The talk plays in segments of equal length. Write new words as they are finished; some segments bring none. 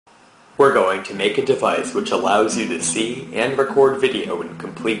We're going to make a device which allows you to see and record video in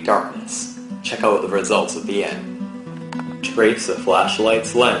complete darkness. Check out the results at the end. Trace the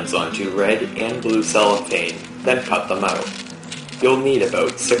flashlight's lens onto red and blue cellophane, then cut them out. You'll need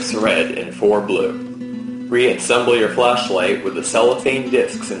about 6 red and 4 blue. Reassemble your flashlight with the cellophane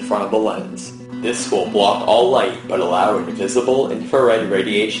discs in front of the lens. This will block all light but allow invisible infrared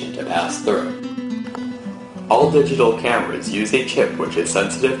radiation to pass through. All digital cameras use a chip which is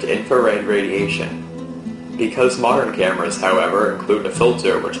sensitive to infrared radiation. Because modern cameras, however, include a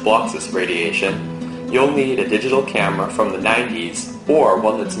filter which blocks this radiation, you'll need a digital camera from the 90s or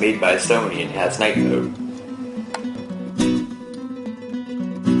one that's made by Sony and has night mode.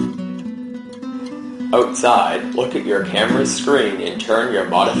 Outside, look at your camera's screen and turn your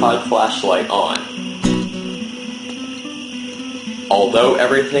modified flashlight on. Although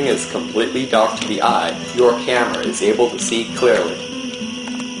everything is completely dark to the eye, your camera is able to see clearly.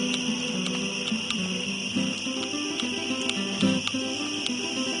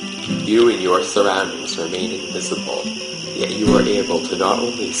 You and your surroundings remain invisible, yet you are able to not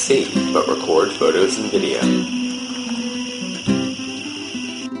only see, but record photos and video.